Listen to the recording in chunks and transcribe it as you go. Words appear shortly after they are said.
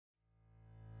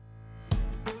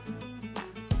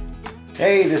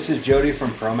Hey, this is Jody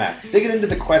from ProMAX. Digging into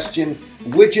the question,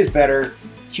 which is better,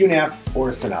 QNAP or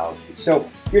Synology? So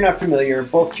if you're not familiar,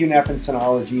 both QNAP and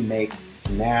Synology make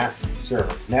NAS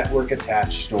servers, network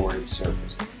attached storage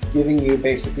servers, giving you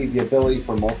basically the ability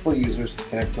for multiple users to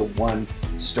connect to one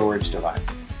storage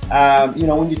device.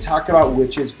 When you talk about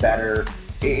which is better,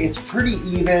 it's pretty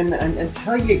even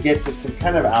until you get to some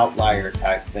kind of outlier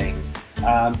type things.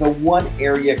 The one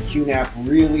area QNAP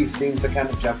really seems to kind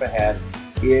of jump ahead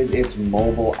is its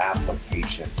mobile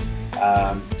applications.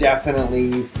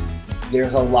 Definitely,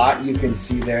 there's a lot you can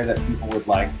see there that people would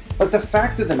like. But the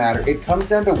fact of the matter, it comes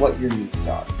down to what your needs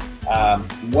are,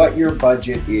 what your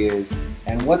budget is,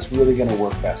 and what's really going to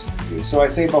work best for you. So I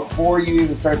say before you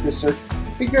even start this search,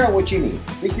 figure out what you need.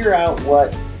 Figure out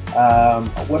what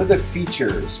are the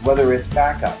features, whether it's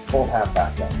backup, both have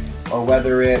backup, or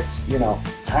whether it's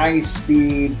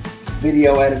high-speed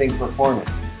video editing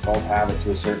performance, both have it to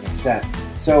a certain extent.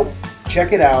 So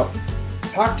check it out.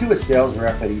 Talk to a sales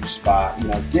rep at each spot.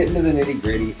 Get into the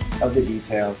nitty-gritty of the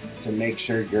details to make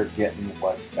sure you're getting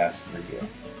what's best for you.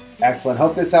 Excellent.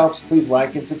 Hope this helps. Please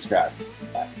like and subscribe.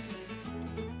 Bye.